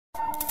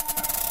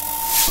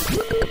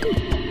Hi,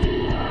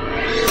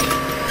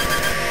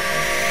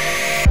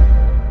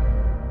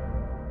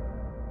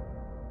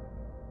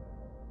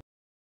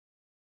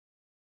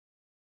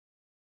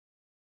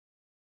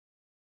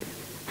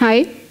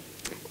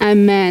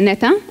 I'm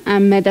Neta.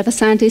 I'm a data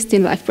scientist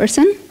in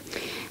LivePerson.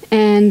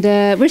 And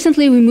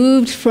recently we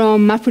moved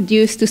from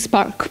MapReduce to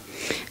Spark.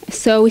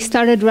 So we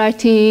started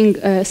writing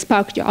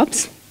Spark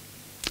jobs.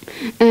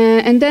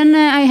 And then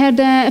I had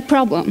a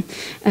problem.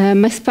 I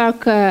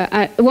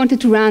wanted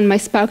to run my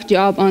Spark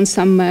job on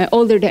some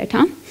older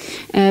data.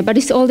 But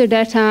this older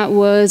data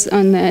was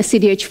on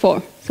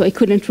CDH4. So I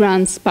couldn't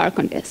run Spark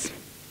on this.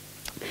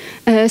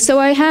 So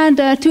I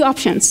had two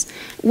options.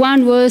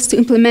 One was to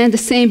implement the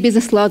same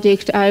business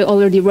logic I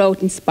already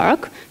wrote in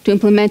Spark, to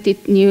implement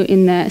it new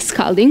in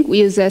Scalding. We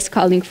use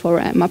Scalding for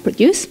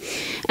MapReduce.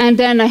 And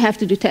then I have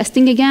to do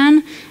testing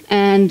again.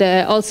 And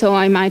also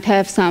I might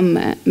have some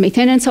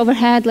maintenance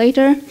overhead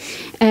later.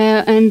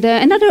 And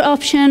another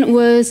option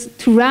was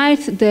to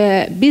write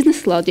the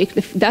business logic,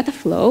 the data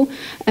flow,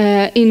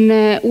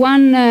 in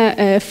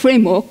one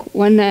framework,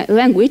 one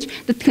language,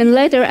 that can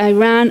later I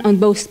run on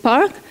both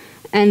Spark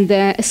and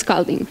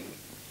Scalding,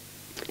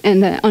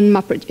 and on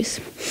MapReduce.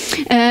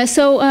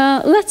 So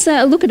let's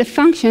look at the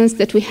functions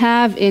that we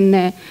have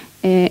in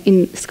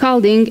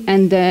Scalding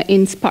and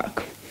in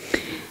Spark.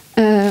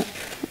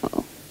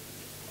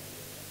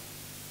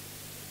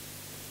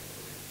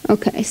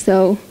 Okay,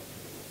 so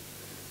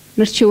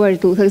not sure where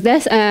it looks like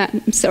this.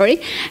 I'm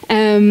sorry.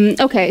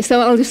 Okay,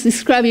 so I'll just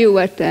describe you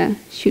what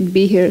should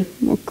be here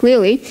more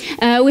clearly.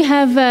 We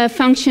have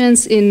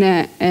functions in.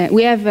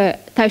 We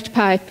have typed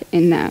pipe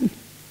in.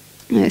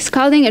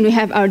 Scalding, and we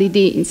have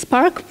RDD in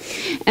Spark.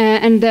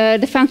 And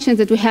the functions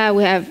that we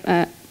have,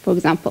 for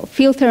example,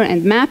 filter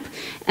and map.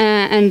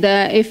 And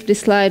if this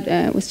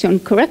slide was shown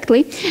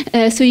correctly,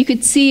 so you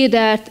could see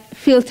that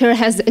filter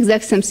has the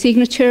exact same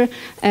signature,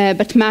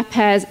 but map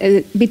has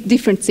a bit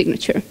different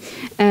signature.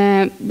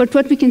 But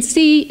what we can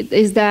see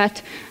is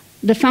that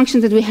the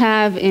functions that we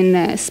have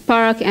in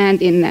Spark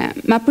and in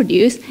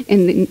MapReduce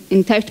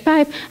in typed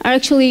pipe are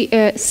actually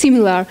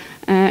similar.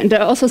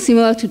 They're also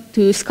similar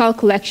to Scala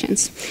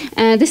collections.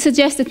 This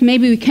suggests that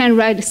maybe we can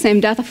write the same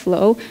data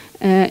flow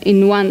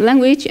in one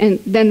language and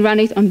then run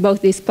it on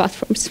both these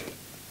platforms.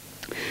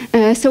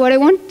 So what I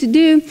want to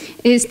do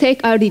is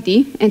take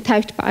RDD and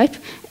typed pipe,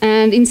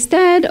 and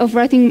instead of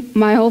writing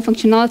my whole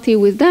functionality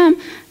with them,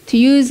 to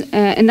use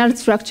another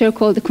structure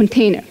called a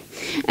container.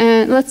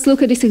 Let's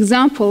look at this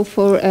example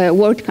for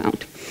word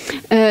count.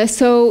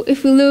 So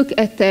if we look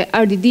at the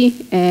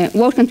RDD,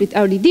 word count with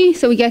RDD,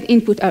 so we get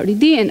input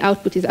RDD and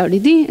output is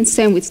RDD, and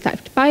same with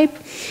typed pipe.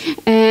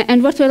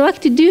 And what I'd like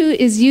to do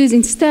is use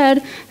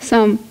instead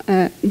some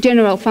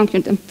general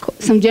function,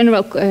 some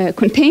general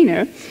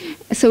container.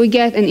 So we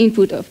get an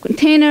input of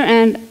container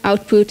and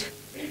output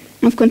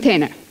of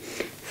container.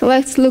 So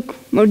let's look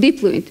more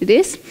deeply into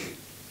this.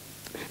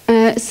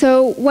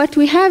 So what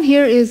we have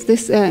here is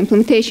this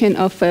implementation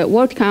of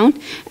word count,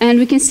 and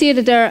we can see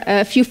that there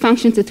are a few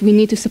functions that we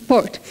need to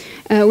support.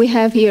 We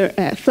have here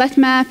flat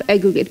map,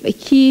 aggregate by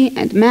key,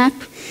 and map,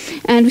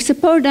 and we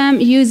support them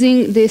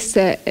using this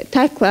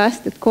type class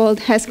that's called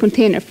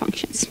hasContainer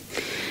functions.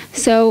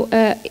 So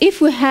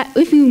if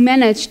we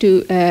manage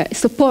to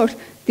support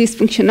this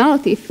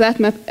functionality, flat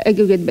map,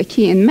 aggregate by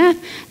key, and map,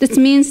 that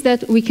means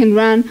that we can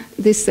run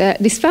this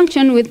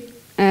function with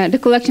the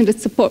collection that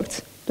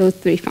supports those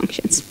three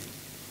functions.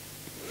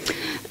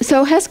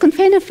 So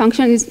hasContainer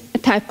function is a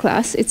type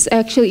class. It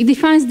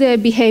defines the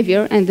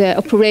behavior and the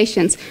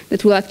operations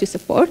that we like to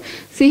support.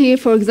 See here,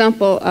 for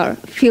example, our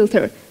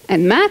filter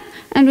and map,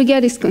 and we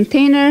get this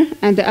container,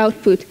 and the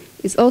output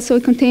is also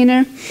a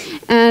container.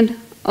 And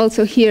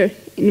also here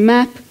in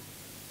map,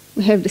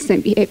 we have the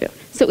same behavior.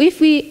 So if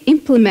we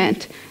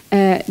implement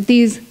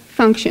these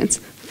functions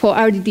for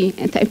RDD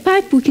and type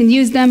pipe, we can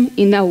use them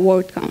in our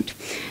word count.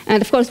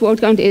 And of course, word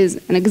count is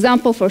an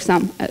example for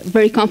some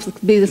very complex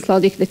business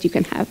logic that you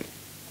can have.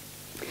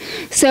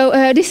 So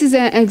this is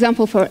an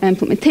example for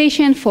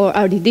implementation for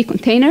RDD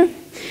container.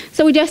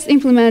 So we just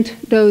implement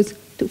those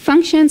two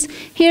functions.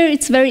 Here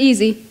it's very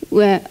easy.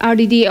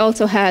 RDD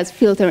also has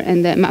filter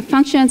and map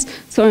functions,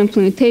 so our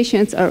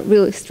implementations are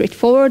really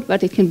straightforward,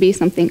 but it can be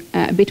something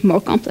a bit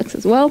more complex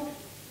as well.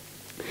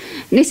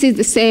 And this is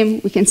the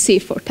same we can see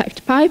for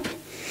typed pipe.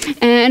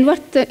 And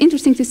what's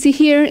interesting to see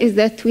here is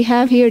that we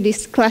have here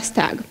this class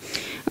tag.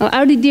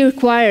 RDD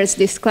requires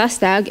this class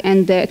tag,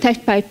 and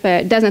typed pipe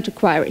doesn't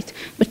require it.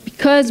 But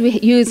because we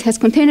use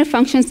hasContainer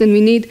functions, then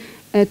we need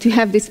to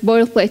have this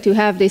boilerplate to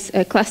have this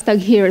class tag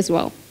here as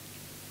well.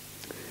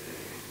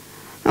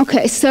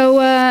 Okay, so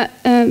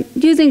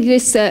using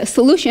this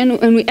solution,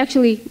 when we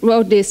actually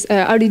wrote this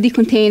RDD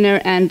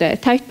container and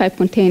typed pipe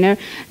container,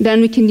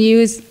 then we can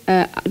use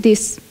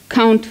this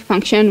count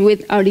function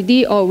with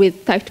RDD or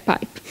with typed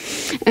pipe.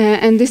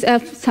 And this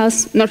helps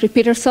us not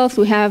repeat ourselves.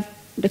 We have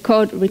the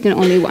code written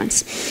only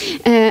once.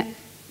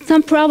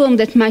 Some problem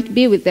that might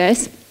be with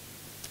this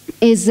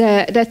is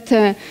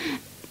that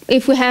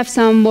if we have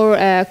some more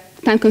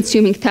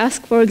time-consuming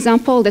task, for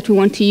example, that we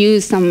want to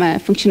use some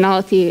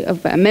functionality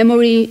of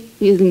memory,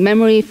 using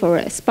memory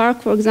for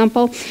Spark, for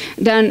example,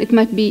 then it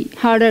might be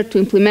harder to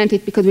implement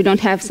it because we don't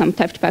have some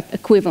type-to-pipe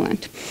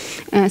equivalent.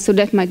 So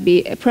that might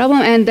be a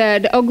problem. And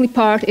the ugly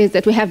part is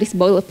that we have this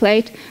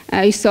boilerplate.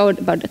 You saw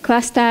about the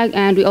class tag,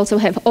 and we also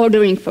have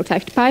ordering for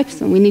type-to-pipe,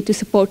 so we need to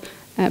support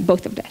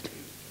both of that.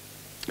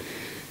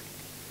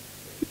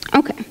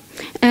 Okay.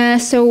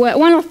 So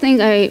one of the things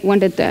I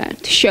wanted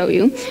to show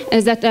you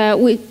is that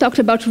we talked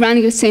about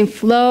running the same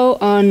flow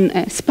on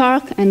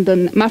Spark and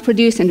on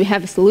MapReduce, and we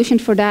have a solution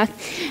for that.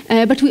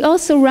 But we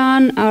also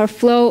run our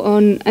flow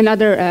on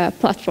another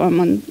platform,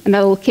 on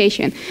another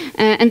location,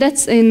 and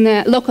that's in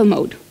local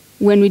mode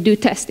when we do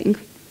testing.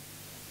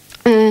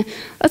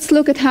 Let's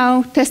look at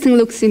how testing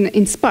looks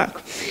in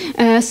Spark.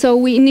 So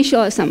we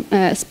initialize some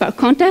Spark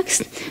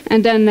context,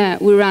 and then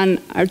we run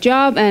our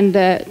job, and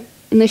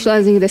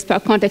initializing the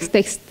Spark context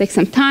takes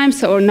some time,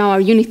 so now our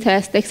unit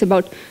test takes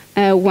about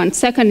 1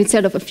 second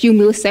instead of a few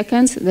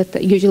milliseconds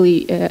that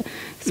usually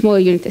smaller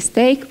unit tests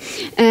take.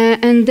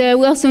 And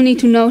we also need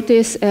to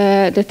notice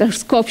that our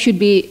scope should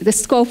be, the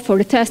scope for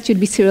the test should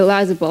be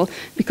serializable,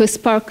 because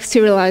Spark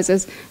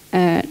serializes,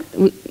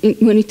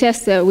 when you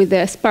test with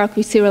the Spark,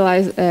 we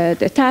serialize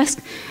the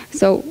task,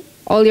 so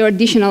all your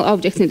additional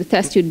objects in the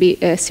test should be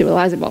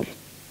serializable.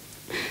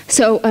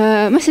 So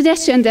my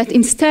suggestion that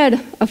instead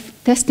of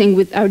testing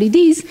with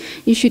RDDs,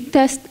 you should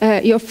test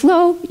your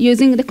flow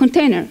using the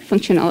container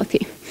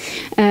functionality.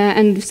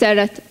 And say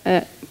that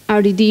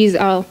RDDs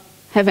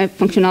have a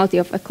functionality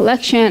of a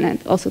collection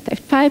and also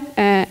type,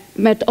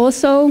 but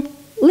also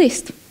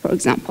list, for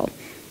example.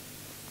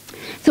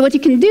 So what you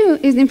can do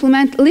is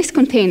implement list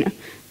container.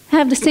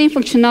 Have the same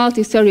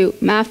functionality, so you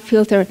map,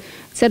 filter,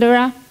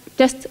 etc.,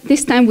 just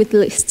this time with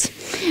lists.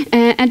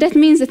 And that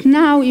means that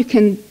now you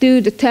can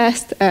do the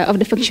test of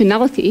the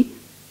functionality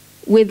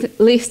with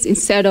lists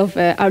instead of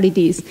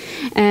RDDs.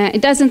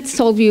 It doesn't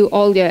solve you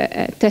all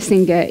the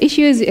testing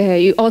issues.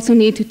 You also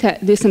need to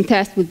do some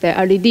tests with the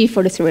RDD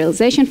for the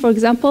serialization, for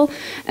example.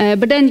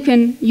 But then you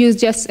can use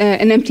just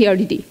an empty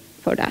RDD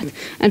for that.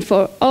 And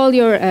for all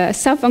your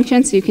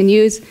sub-functions, you can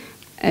use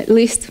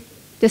list,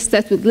 just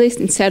test with list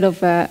instead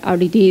of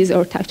RDDs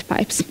or typed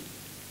pipes.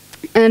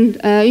 And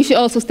you should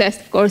also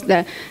test, of course,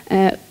 the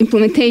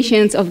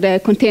implementations of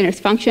the containers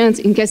functions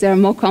in case they are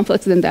more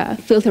complex than the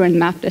filter and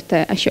map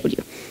that I showed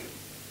you.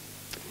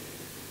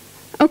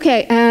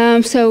 Okay,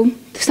 so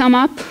to sum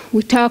up,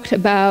 we talked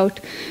about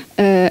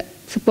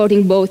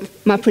supporting both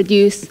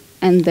MapReduce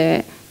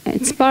and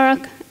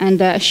Spark,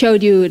 and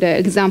showed you the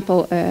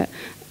example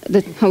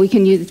how we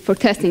can use it for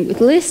testing with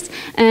lists.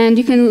 And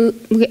you can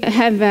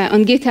have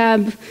on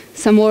GitHub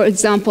some more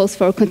examples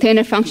for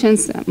container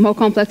functions, more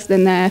complex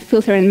than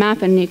filter and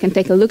map, and you can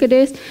take a look at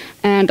this.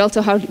 And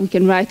also how we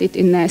can write it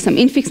in some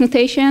infix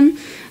notation.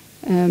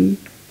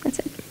 That's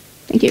it.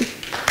 Thank you.